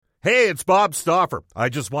Hey, it's Bob Stauffer. I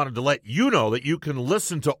just wanted to let you know that you can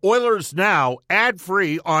listen to Oilers Now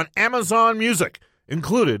ad-free on Amazon Music,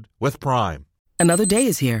 included with Prime. Another day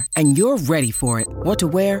is here, and you're ready for it. What to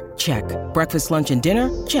wear? Check. Breakfast, lunch, and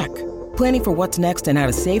dinner? Check. Planning for what's next and how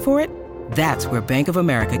to save for it? That's where Bank of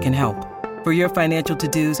America can help. For your financial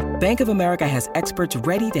to-dos, Bank of America has experts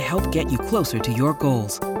ready to help get you closer to your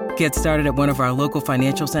goals. Get started at one of our local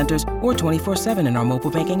financial centers or 24/7 in our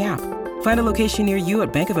mobile banking app. Find a location near you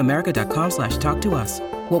at bankofamerica.com/talktous.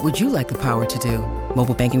 What would you like the power to do?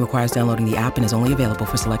 Mobile banking requires downloading the app and is only available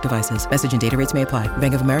for select devices. Message and data rates may apply.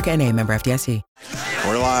 Bank of America N.A., member FDIC.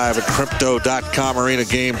 We're live at Crypto.com Arena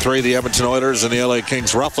Game 3. The Edmonton Oilers and the LA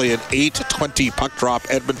Kings roughly at 8:20 puck drop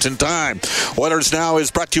Edmonton time. Oilers Now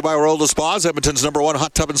is brought to you by World of Spas, Edmonton's #1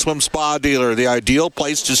 hot tub and swim spa dealer. The ideal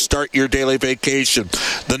place to start your daily vacation.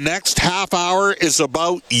 The next half hour is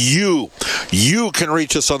about you. You can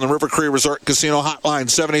reach us on the River Cree Resort Casino hotline,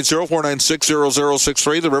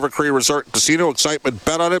 780-496-0063. The River Cree Resort Casino. Excitement,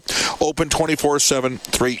 bet on it. Open 24/7,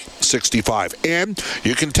 365. And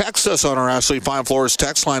you can text us on our Ashley Fine Floors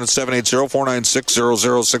text line at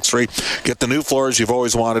 780-496-0063. Get the new floors you've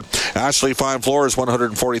always wanted. Ashley Fine Floors,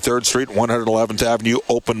 143rd Street, 111th Avenue.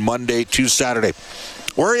 Open Monday to Saturday.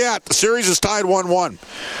 Where are you at? The series is tied 1-1.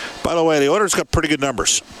 By the way, the Oilers got pretty good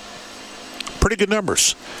numbers. Pretty good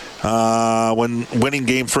numbers when winning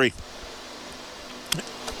Game 3.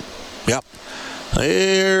 Yep.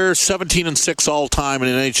 They're 17-6 all time in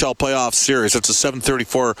an NHL playoff series. That's a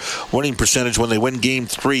 .734 winning percentage when they win Game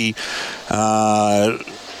 3.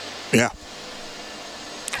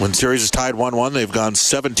 When series is tied 1-1, they've gone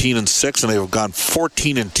 17-6, and they've gone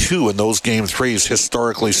 14-2 in those Game 3s,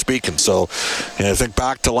 historically speaking. So, I think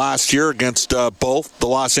back to last year against both the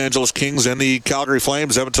Los Angeles Kings and the Calgary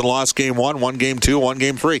Flames. Edmonton lost Game 1, won Game 2, won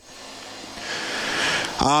Game 3.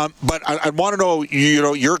 But I want to know,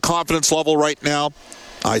 your confidence level right now.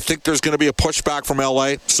 I think there's going to be a pushback from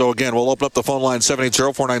LA. So, again, we'll open up the phone line,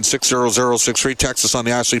 780-496-0063. Text us on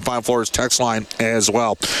the Ashley Fine Floors text line as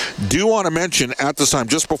well. Do want to mention at this time,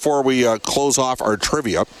 just before we close off our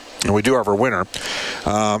trivia, and we do have our winner,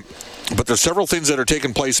 but there's several things that are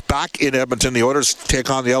taking place back in Edmonton. The Oilers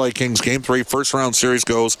take on the LA Kings. Game 3, first round series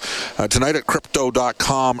goes tonight at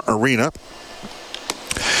Crypto.com Arena.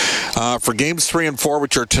 For Games 3 and 4,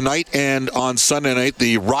 which are tonight and on Sunday night,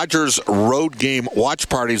 the Rogers Road Game watch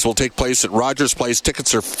parties will take place at Rogers Place.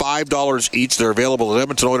 Tickets are $5 each. They're available at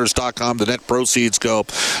EdmontonOilers.com. The net proceeds go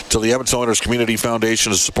to the Edmonton Oilers Community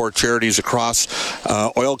Foundation to support charities across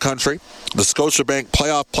oil country. The Scotiabank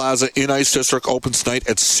Playoff Plaza in Ice District opens tonight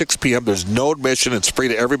at 6 p.m. There's no admission. It's free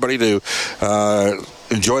to everybody to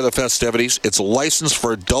enjoy the festivities. It's licensed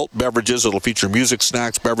for adult beverages. It'll feature music,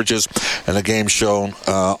 snacks, beverages, and a game shown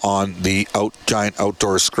on the giant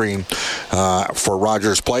outdoor screen for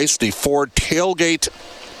Rogers Place. The Ford Tailgate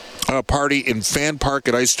party in Fan Park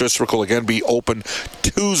at Ice District will again be open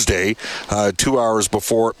Tuesday, 2 hours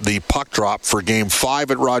before the puck drop for Game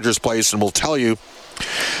 5 at Rogers Place, and we'll tell you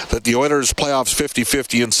that the Oilers playoffs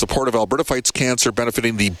 50-50 in support of Alberta Fights Cancer,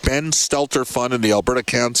 benefiting the Ben Stelter Fund and the Alberta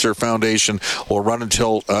Cancer Foundation, will run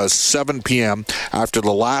until 7 p.m. after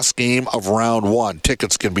the last game of round 1.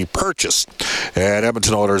 Tickets can be purchased at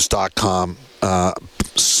EdmontonOilers.com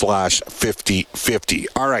 /50-50.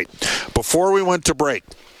 All right, before we went to break,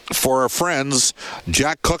 for our friends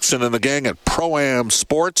Jack Cookson and the gang at Pro-Am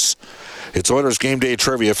Sports, it's Oilers Game Day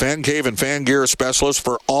Trivia. Fan Cave and Fan Gear specialist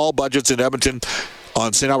for all budgets in Edmonton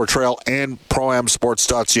on St. Albert Trail and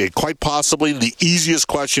ProAmSports.ca. Quite possibly the easiest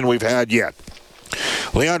question we've had yet.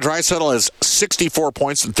 Leon Draisaitl has 64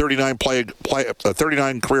 points in 39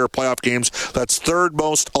 career playoff games. That's third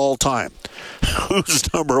most all time.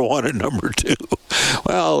 Who's number 1 and number 2?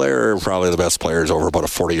 Well, they're probably the best players over about a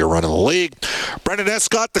 40-year run in the league. Brendan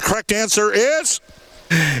Escott, the correct answer is...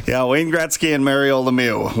 Yeah, Wayne Gretzky and Mario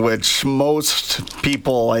Lemieux, which most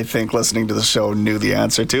people, I think, listening to the show knew the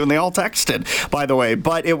answer to, and they all texted, by the way.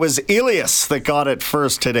 But it was Elias that got it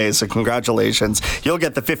first today, so congratulations. You'll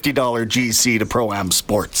get the $50 GC to Pro-Am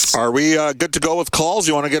Sports. Are we good to go with calls?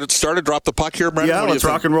 You want to get it started? Drop the puck here, Brendan? Yeah, let's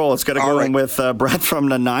rock and roll. Let's get it going with Brett from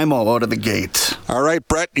Nanaimo out of the gate. All right,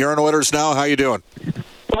 Brett, you're on Oilers Now. How you doing?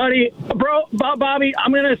 Buddy, Bobby,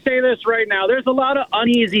 I'm going to say this right now. There's a lot of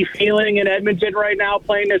uneasy feeling in Edmonton right now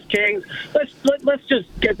playing this Kings. Let's just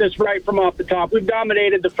get this right from off the top. We've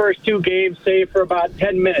dominated the first 2 games, say, for about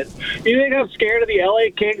 10 minutes. Do you think I'm scared of the LA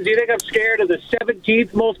Kings? Do you think I'm scared of the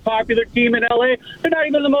 17th most popular team in LA? They're not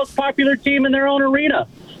even the most popular team in their own arena.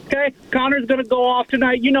 Okay, Connor's going to go off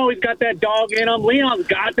tonight. You know he's got that dog in him. Leon's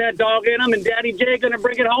got that dog in him, and Daddy J going to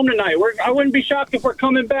bring it home tonight. I wouldn't be shocked if we're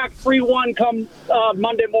coming back 3-1 come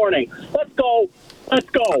Monday morning. Let's go. Let's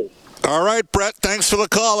go. All right, Brett, thanks for the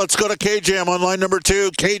call. Let's go to K-Jam on line number 2.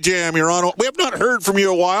 K-Jam, you're on. We have not heard from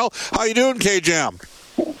you a while. How you doing, K-Jam?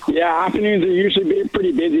 Yeah, afternoons are usually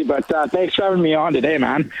pretty busy, but thanks for having me on today,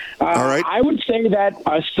 man. All right. I would say that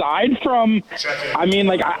aside from, I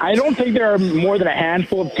don't think there are more than a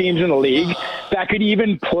handful of teams in the league that could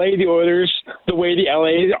even play the Oilers the way the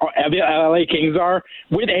LA Kings are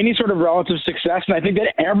with any sort of relative success. And I think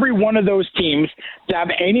that every one of those teams to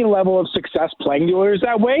have any level of success playing the Oilers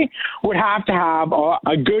that way would have to have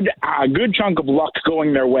a good chunk of luck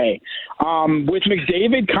going their way. With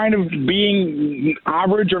McDavid kind of being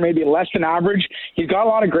average or maybe less than average, he's got a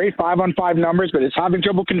lot of great 5-on-5 numbers, but is having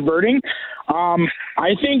trouble converting.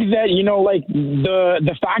 I think that,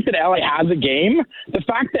 the fact that LA has a game, the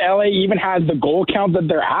fact that LA even has the goal count that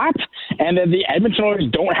they're at, and that the Edmonton Oilers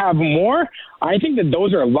don't have more, I think that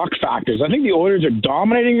those are luck factors. I think the Oilers are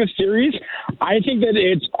dominating the series. I think that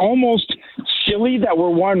it's almost silly that we're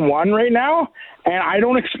 1-1 right now, and I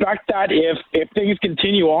don't expect that if things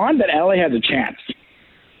continue on, that LA has a chance.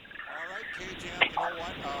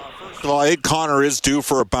 First of all, I think Connor is due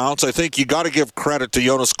for a bounce. I think you got to give credit to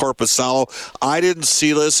Jonas Korpisalo. I didn't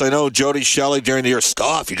see this. I know Jody Shelley during the year,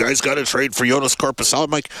 you guys got to trade for Jonas Korpisalo.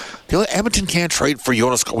 I'm like, Edmonton can't trade for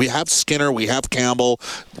Jonas. We have Skinner, we have Campbell.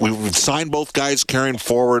 We've signed both guys carrying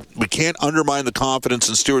forward. We can't undermine the confidence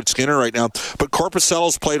in Stuart Skinner right now. But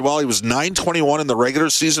Korpisalo's played well. He was .921 in the regular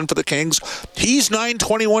season for the Kings. He's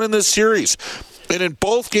 .921 in this series. And in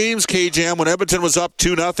both games, K-Jam, when Edmonton was up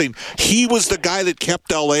 2-0, he was the guy that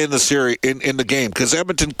kept LA in the series in the game because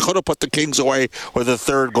Edmonton could have put the Kings away with a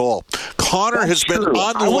third goal. Connor has been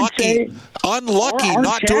unlucky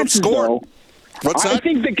not to have scored. Though, What's that? I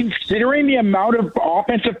think that considering the amount of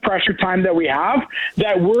offensive pressure time that we have,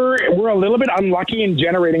 that we're a little bit unlucky in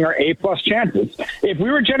generating our A-plus chances. If we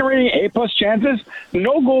were generating A-plus chances,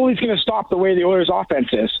 no goalie's going to stop the way the Oilers' offense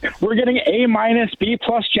is. We're getting A-,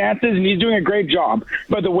 B-plus chances, and he's doing a great job.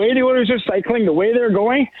 But the way the Oilers are cycling, the way they're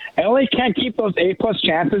going, LA can't keep those A-plus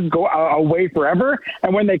chances go away forever.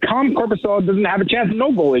 And when they come, Korpisalo doesn't have a chance.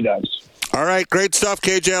 No goalie does. All right, great stuff,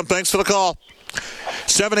 K-Jam. Thanks for the call.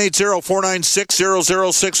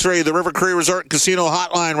 780-496-0063, the River Cree Resort and Casino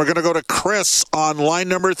hotline. We're going to go to Chris on line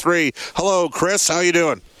number 3. Hello, Chris. How you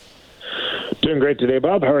doing? Doing great today,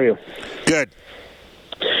 Bob. How are you? Good.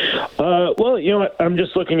 Well, you know what? I'm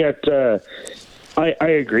just looking at I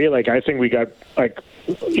agree. I think we got,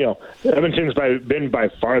 Edmonton's been by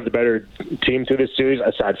far the better team through this series,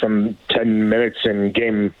 aside from 10 minutes in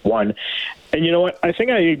Game 1. And you know what? I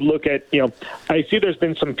think I look at, I see there's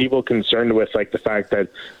been some people concerned with, the fact that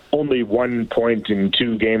only 1 point in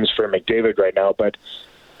 2 games for McDavid right now. But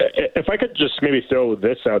if I could just maybe throw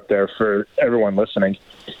this out there for everyone listening,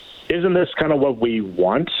 isn't this kind of what we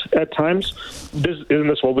want at times? Isn't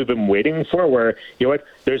this what we've been waiting for, where,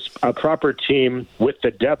 there's a proper team with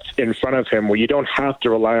the depth in front of him where you don't have to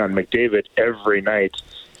rely on McDavid every night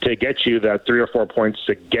to get you that 3 or 4 points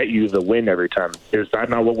to get you the win every time? Is that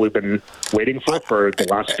not what we've been waiting for the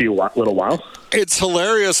last little while? It's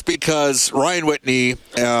hilarious because Ryan Whitney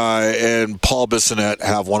and Paul Bissonnette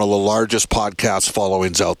have one of the largest podcast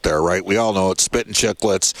followings out there, right? We all know it's Spittin'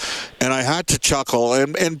 Chicklets. And I had to chuckle.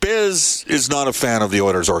 And Biz is not a fan of the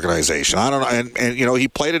Oilers organization. I don't know. And he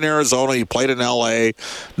played in Arizona. He played in L.A.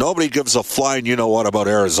 Nobody gives a flying you-know-what about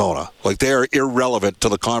Arizona. They are irrelevant to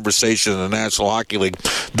the conversation in the National Hockey League.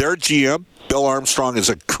 Their GM, Bill Armstrong, is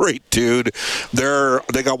a great dude.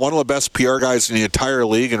 They got one of the best PR guys in the entire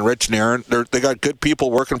league, and Rich Nairn. They got good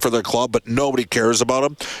people working for their club, but nobody cares about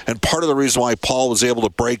them. And part of the reason why Paul was able to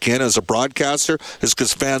break in as a broadcaster is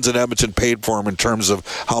because fans in Edmonton paid for him in terms of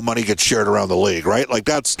how money gets shared around the league, right?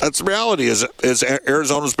 That's the reality. Is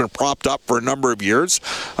Arizona's been propped up for a number of years.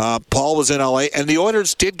 Paul was in LA, and the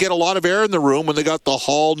Oilers did get a lot of air in the room when they got the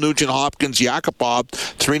Hall, Nugent Hopkins, Yakupov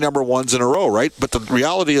 3 number 1s in a row, right? But the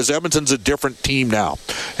reality is Edmonton's a different team now.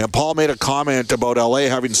 And Paul made a comment about LA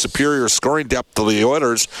having superior scoring depth to the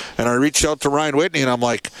Oilers, and I reached out to Ryan Whitney, and I'm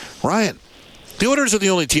like, Ryan, the Oilers are the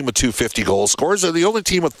only team with 250 goal scorers. They're the only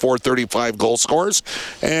team with 435 goal scorers.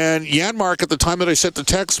 And Janmark, at the time that I sent the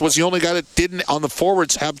text, was the only guy that didn't, on the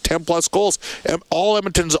forwards, have 10-plus goals. And all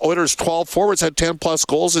Edmonton's Oilers' 12 forwards had 10-plus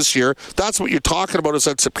goals this year. That's what you're talking about, is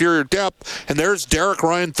that superior depth. And there's Derek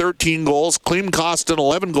Ryan, 13 goals. Klim Kostin,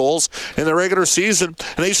 11 goals in the regular season.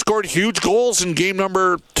 And they scored huge goals in game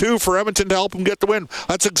number 2 for Edmonton to help them get the win.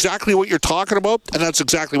 That's exactly what you're talking about, and that's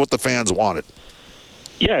exactly what the fans wanted.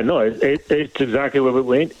 Yeah, no, it's exactly what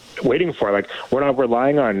we're waiting for. We're not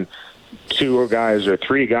relying on 2 guys or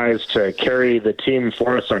 3 guys to carry the team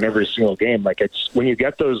for us on every single game. It's when you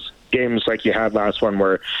get those games like you had last one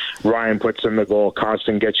where Ryan puts in the goal,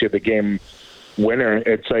 Kostin gets you the game winner,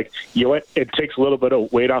 it's like, you know what, it takes a little bit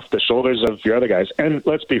of weight off the shoulders of your other guys. And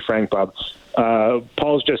let's be frank, Bob,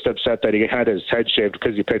 Paul's just upset that he had his head shaved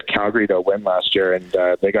because he picked Calgary to win last year, and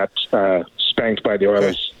they got spanked by the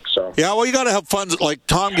Oilers. So. Yeah, well, you got to have fun. Like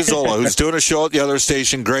Tom Gazzola, who's doing a show at the other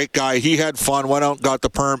station, great guy. He had fun, went out and got the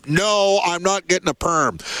perm. No, I'm not getting a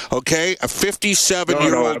perm, okay? A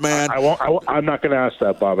 57-year-old man. I'm not going to ask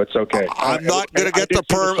that, Bob. It's okay. I'm not going to get the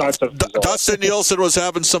perm. Dustin Nielsen was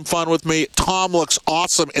having some fun with me. Tom looks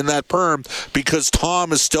awesome in that perm because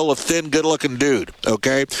Tom is still a thin, good-looking dude,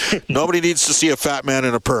 okay? Nobody needs to see a fat man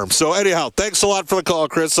in a perm. So, anyhow, thanks a lot for the call,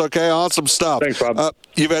 Chris, okay? Awesome stuff. Thanks, Bob.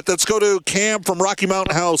 You bet. Let's go to Cam from Rocky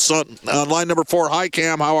Mountain House on line number 4. Hi,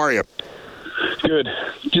 Cam. How are you? Good.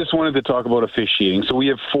 Just wanted to talk about officiating. So we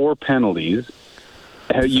have 4 penalties.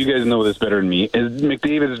 You guys know this better than me.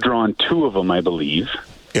 McDavid has drawn 2 of them, I believe.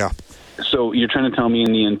 Yeah. So you're trying to tell me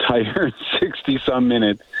in the entire 60-some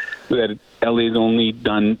minutes that LA's only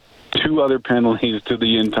done 2 other penalties to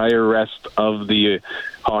the entire rest of the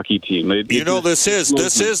hockey team. This is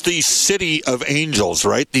the city of angels,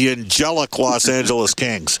 right? The angelic Los Angeles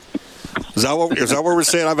Kings. Is that what we're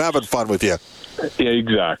saying? I'm having fun with you. Yeah,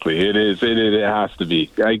 exactly. It is. It has to be.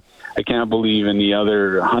 I can't believe in the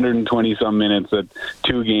other 120-some minutes that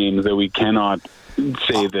 2 games that we cannot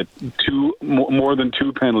say that more than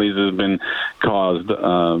 2 penalties has been caused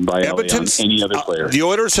by LA on any other player. The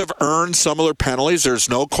Oilers have earned some of their penalties. There's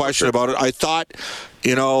no question about it. I thought,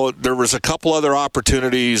 there was a couple other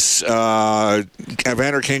opportunities.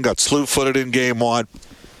 Evander Kane got slew-footed in Game 1.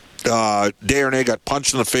 Desharnais got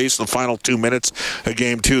punched in the face in the final 2 minutes of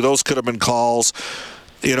Game 2. Those could have been calls.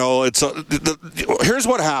 Here's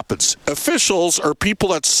what happens. Officials are people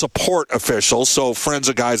that support officials, so friends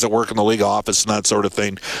of guys that work in the league office and that sort of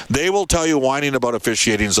thing. They will tell you whining about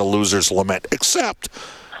officiating is a loser's lament, except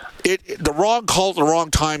the wrong call at the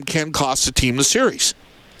wrong time can cost a team the series.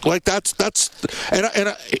 Like that's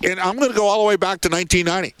and I'm going to go all the way back to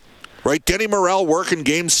 1990. Right? Denny Morrell working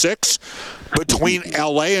Game 6 between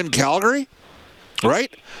L.A. and Calgary,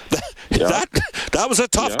 right? That was a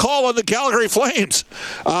tough call on the Calgary Flames.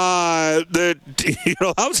 That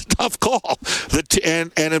was a tough call.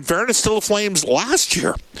 And in fairness to the Flames last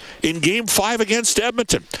year, in Game 5 against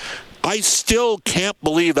Edmonton, I still can't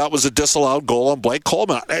believe that was a disallowed goal on Blake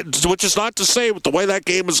Coleman, which is not to say with the way that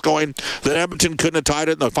game was going that Edmonton couldn't have tied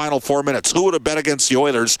it in the final 4 minutes. Who would have bet against the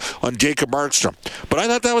Oilers on Jacob Markstrom? But I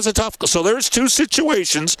thought that was a tough. So there's 2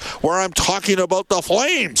 situations where I'm talking about the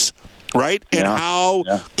Flames, right? And how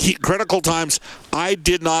critical times. I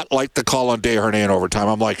did not like the call on Desharnais in overtime.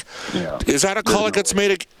 I'm like, is that a call that gets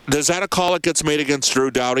made? Is that a call that gets made against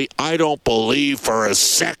Drew Doughty? I don't believe for a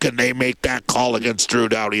second they make that call against Drew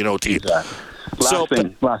Doughty in OT.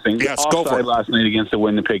 Exactly. Last thing. Yes, go for it. Last night against the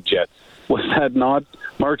Winnipeg Jets. Was that not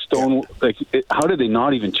Mark Stone? How did they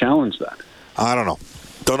not even challenge that? I don't know.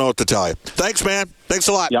 Don't know what to tell you. Thanks, man. Thanks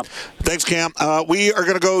a lot. Yep. Thanks, Cam. We are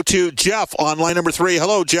going to go to Jeff on line number 3.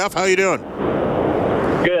 Hello, Jeff. How you doing?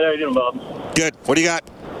 Good. How you doing, Bob? Good. What do you got?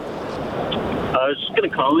 I was just going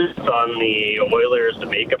to comment on the Oilers, the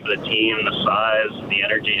makeup of the team, the size, the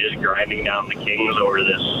energy just grinding down the Kings over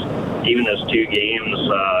this 2 games,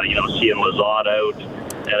 seeing Lazat out.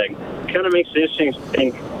 And it kind of makes it interesting to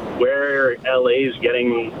think where LA is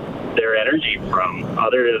getting their energy from,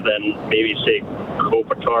 other than maybe, say,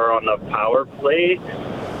 Kopitar on the power play.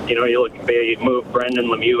 They moved Brendan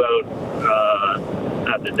Lemieux out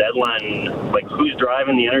at the deadline. Like, who's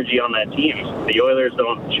driving the energy on that team? The Oilers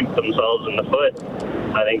don't shoot themselves in the foot.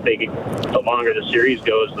 I think the longer the series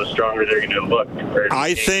goes, the stronger they're going to look.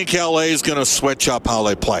 I think LA is going to switch up how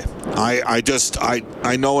they play.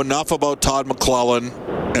 I know enough about Todd McClellan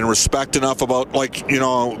and respect enough about,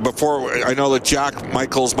 before I know that Jack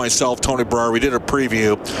Michaels, myself, Tony Brar, we did a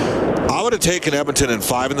preview. I would have taken Edmonton in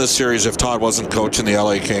 5 in this series if Todd wasn't coaching the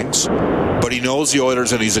LA Kings. But he knows the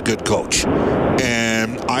Oilers and he's a good coach.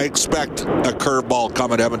 And I expect a curveball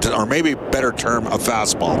come at Edmonton, or maybe better term, a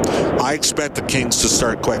fastball. I expect the Kings to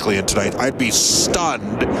start quickly in tonight. I'd be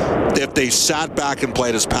stunned if they sat back and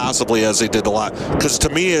played as passively as they did a lot. Because to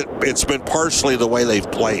me, it's been partially the way they've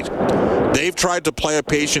played. They've tried to play a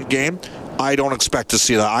patient game. I don't expect to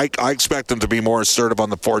see that. I expect them to be more assertive on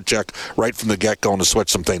the forecheck right from the get-go and to switch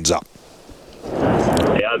some things up.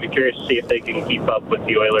 Yeah, I'd be curious to see if they can keep up with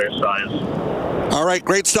the Oilers' size. All right,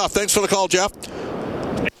 great stuff. Thanks for the call, Jeff.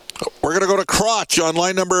 We're going to go to Crotch on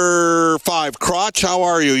line number 5. Crotch, how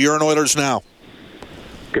are you? You're in Oilers Now.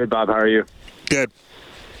 Good, Bob. How are you? Good.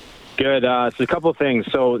 Good. So a couple of things.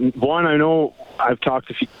 So, one, I know I've talked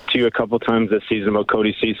to you a couple of times this season about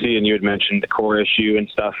Cody Ceci, and you had mentioned the core issue and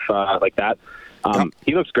stuff like that.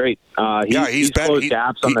 He looks great. He's closed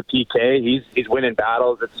gaps on the PK. He's winning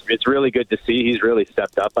battles. It's really good to see. He's really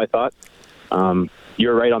stepped up, I thought.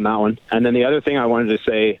 You're right on that one. And then the other thing I wanted to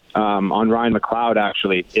say on Ryan McLeod,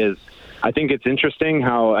 actually, is I think it's interesting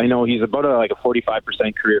how I know he's about a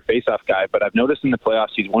 45% career faceoff guy, but I've noticed in the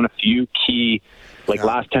playoffs he's won a few key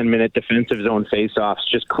last 10-minute defensive zone faceoffs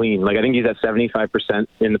just clean. I think he's at 75%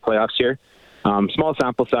 in the playoffs here. Small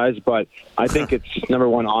sample size, but I think it's, number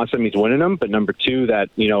one, awesome he's winning them, but number two, that,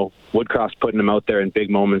 Woodcroft's putting him out there in big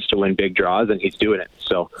moments to win big draws, and he's doing it.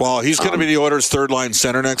 So, well, he's going to be the Oilers' third-line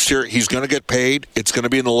center next year. He's going to get paid. It's going to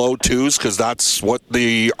be in the low twos because that's what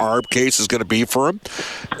the ARB case is going to be for him.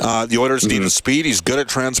 The Oilers need the speed. He's good at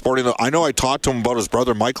transporting. I know I talked to him about his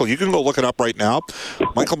brother, Michael. You can go look it up right now.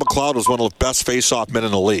 Michael McLeod was one of the best face-off men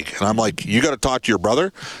in the league. And I'm like, you got to talk to your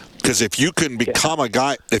brother. Because if you can become a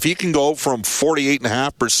guy, if he can go from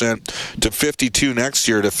 48.5% to 52 next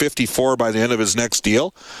year to 54 by the end of his next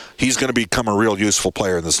deal, he's going to become a real useful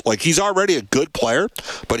player in this. He's already a good player,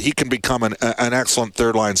 but he can become an excellent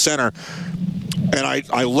third-line center. And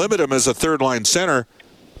I limit him as a third-line center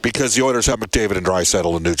because the Oilers have McDavid and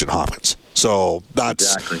Draisaitl and Nugent Hopkins. So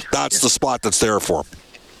that's the spot that's there for him.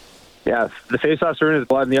 Yeah, the face-offs are in his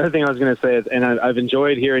blood. And the other thing I was going to say is, and I've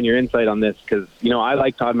enjoyed hearing your insight on this because, I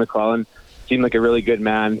like Todd McLellan. Seemed like a really good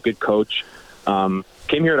man, good coach. Came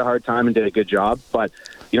here at a hard time and did a good job. But,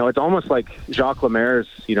 it's almost like Jacques Lemaire,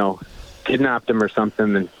 kidnapped him or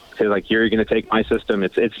something and say, here, you're going to take my system.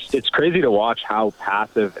 It's crazy to watch how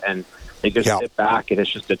passive and they just sit back and it's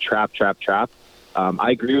just a trap. I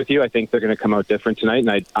agree with you. I think they're going to come out different tonight,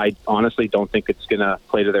 and I honestly don't think it's going to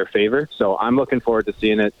play to their favor. So I'm looking forward to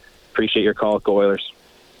seeing it. Appreciate your call. Go Oilers.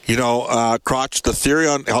 Crotch, the theory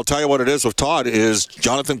on, I'll tell you what it is with Todd, is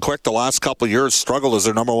Jonathan Quick the last couple of years struggled as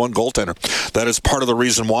their number one goaltender. That is part of the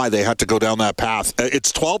reason why they had to go down that path.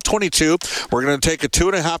 It's 12:22. We're going to take a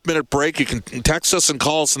 2.5-minute break. You can text us and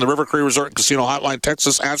call us in the River Cree Resort and Casino Hotline. Text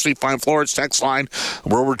us, Ashley Fine Floors text line.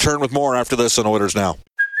 We'll return with more after this on Oilers Now.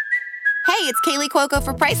 Hey, it's Kaylee Cuoco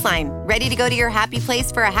for Priceline. Ready to go to your happy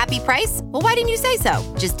place for a happy price? Well, why didn't you say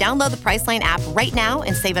so? Just download the Priceline app right now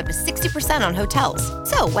and save up to 60% on hotels.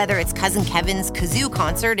 So whether it's Cousin Kevin's Kazoo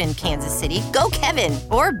Concert in Kansas City, go Kevin,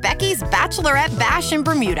 or Becky's Bachelorette Bash in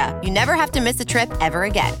Bermuda, you never have to miss a trip ever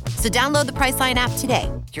again. So download the Priceline app today.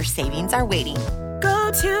 Your savings are waiting.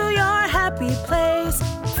 Go to your happy place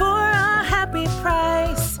for a happy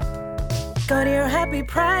price. Go to your happy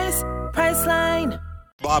price, Priceline.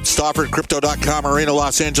 Bob Stauffer, Crypto.com, Arena,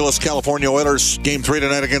 Los Angeles, California Oilers. Game 3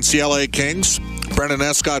 tonight against the LA Kings. Brendan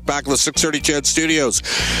Escott back in the 630 CHED Studios.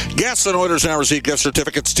 Guests on Oilers Now receive gift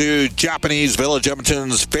certificates to Japanese Village,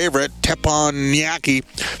 Edmonton's favorite teppanyaki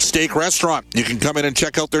steak restaurant. You can come in and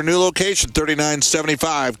check out their new location,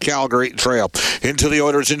 3975 Calgary Trail. Into the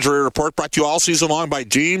Oilers Injury Report, brought to you all season long by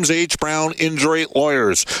James H. Brown Injury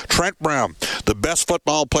Lawyers. Trent Brown, the best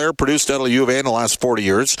football player produced out of U of A in the last 40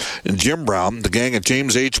 years. And Jim Brown, the gang at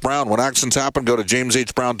James H. Brown. When accidents happen, go to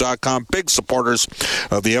jameshbrown.com. Big supporters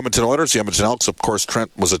of the Edmonton Oilers, the Edmonton Elks. Of course,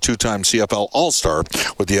 Trent was a two-time CFL All-Star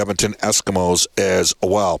with the Edmonton Eskimos as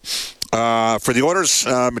well. For the Oilers,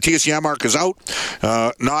 Matthias Janmark is out,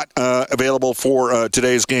 not available for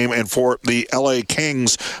today's game. And for the LA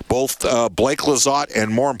Kings, both Blake Lizotte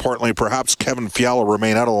and, more importantly, perhaps Kevin Fiala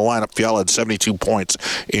remain out of the lineup. Fiala had 72 points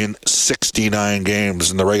in 69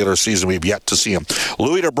 games in the regular season. We've yet to see him.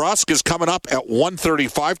 Louis DeBrusque is coming up at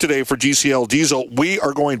 1:35 today for GCL Diesel. We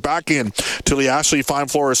are going back in to the Ashley Fine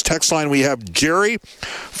Floors text line. We have Jerry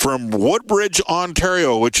from Woodbridge,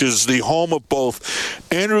 Ontario, which is the home of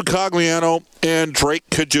both Andrew Cogliano and Drake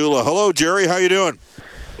Caggiula. Hello, Jerry. How you doing?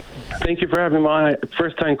 Thank you for having me on.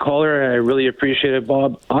 First-time caller. I really appreciate it,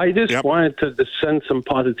 Bob. I just wanted to send some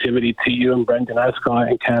positivity to you and Brendan Escott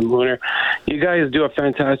and Cam Lunar. You guys do a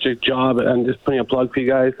fantastic job, and just putting a plug for you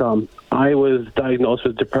guys. I was diagnosed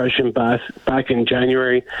with depression back in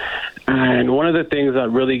January, and one of the things that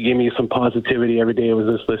really gave me some positivity every day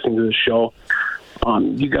was just listening to the show.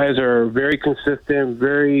 You guys are very consistent,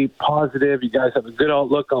 very positive. You guys have a good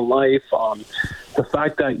outlook on life. The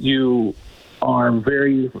fact that you are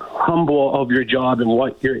very humble of your job and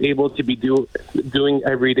what you're able to be doing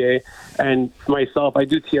every day. And myself, I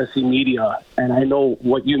do TSC media, and I know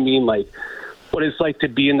what you mean, like what it's like to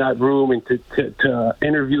be in that room and to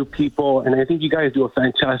interview people. And I think you guys do a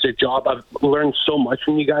fantastic job. I've learned so much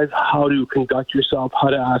from you guys, how to conduct yourself, how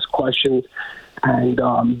to ask questions. And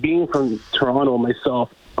being from Toronto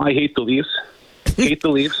myself, I hate the Leafs. Hate the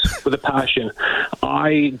Leafs with a passion.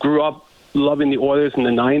 I grew up loving the Oilers in the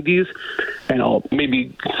 90s, and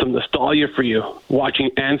maybe some nostalgia for you,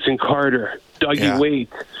 watching Anson Carter, Dougie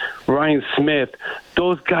Waite, Ryan Smith.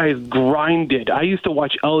 Those guys grinded. I used to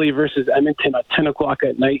watch LA versus Edmonton at 10 o'clock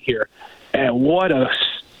at night here, and what a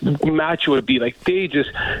match it would be. Like, they just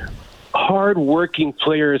hard-working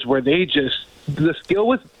players where they just, the skill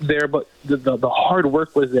was there, but the hard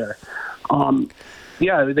work was there. I'm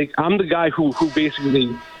the guy who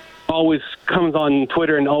basically always comes on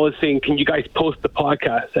Twitter and always saying, can you guys post the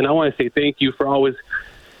podcast? And I want to say thank you for always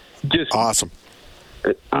just awesome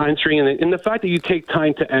answering. And the fact that you take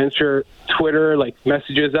time to answer Twitter, like,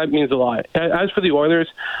 messages, that means a lot. As for the Oilers,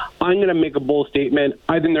 I'm going to make a bold statement.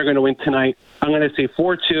 I think they're going to win tonight. I'm going to say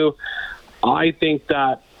 4-2. I think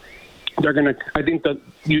that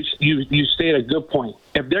you stated a good point.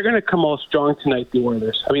 If they're going to come out strong tonight, LA,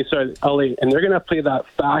 and they're going to play that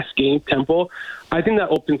fast game tempo, I think that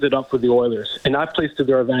opens it up for the Oilers, and that plays to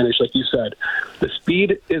their advantage, like you said. The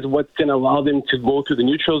speed is what's going to allow them to go through the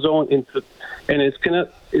neutral zone, and it's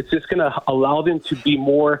just going to allow them to be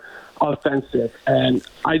more offensive. And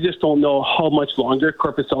I just don't know how much longer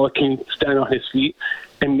Korpisalo can stand on his feet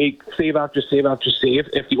and make save after save after save.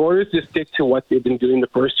 If the Oilers just stick to what they've been doing the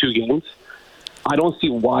first two games, I don't see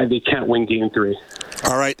why they can't win Game 3.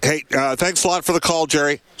 All right. Hey, thanks a lot for the call,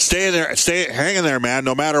 Jerry. Stay in there. Hang in there, man,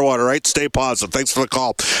 no matter what, all right? Stay positive. Thanks for the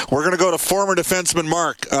call. We're going to go to former defenseman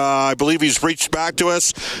Mark. I believe he's reached back to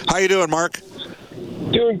us. How you doing, Mark?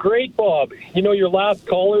 Doing great, Bob. You know, your last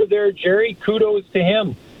caller there, Jerry, kudos to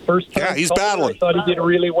him. First time he's caller, battling. I thought he did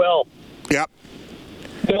really well. Yep.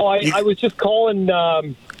 No, I was just calling...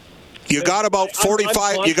 You got about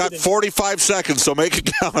 45. You got 45 seconds, so make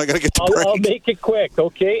it count. I got to get the break. I'll make it quick,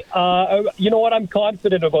 okay? You know what? I'm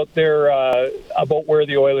confident about about where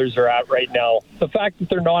the Oilers are at right now. The fact that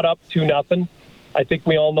they're not up 2-0, I think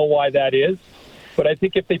we all know why that is. But I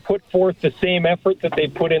think if they put forth the same effort that they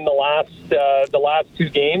put in the last two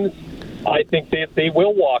games, I think they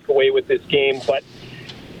will walk away with this game. But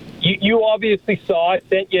you obviously saw. I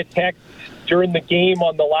sent you a text during the game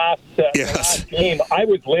on the last game. I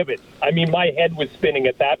was livid. I mean, my head was spinning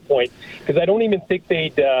at that point because I don't even think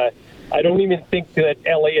that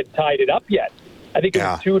LA had tied it up yet. I think it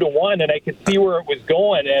was 2-1, and I could see where it was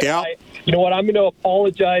going. And you know what? I'm going to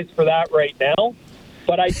apologize for that right now.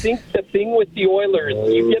 But I think the thing with the Oilers,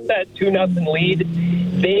 you get that 2-0 lead,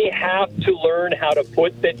 they have to learn how to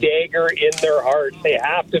put the dagger in their heart. They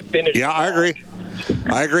have to finish. Yeah, I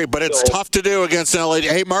agree, but it's tough to do against LA.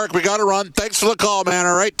 Hey, Mark, we got to run. Thanks for the call, man.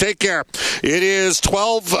 All right, take care. It is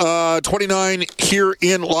 12:29 here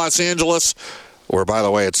in Los Angeles, where, by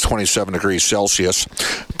the way, it's 27 degrees Celsius,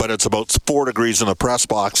 but it's about 4 degrees in the press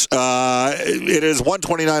box. It is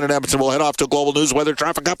 1:29 in Edmonton. We'll head off to Global News Weather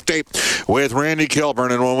Traffic Update with Randy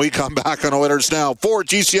Kilburn, and when we come back on Oilers Now, for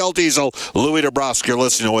GCL Diesel, Louis DeBrusque, you're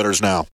listening to Oilers Now.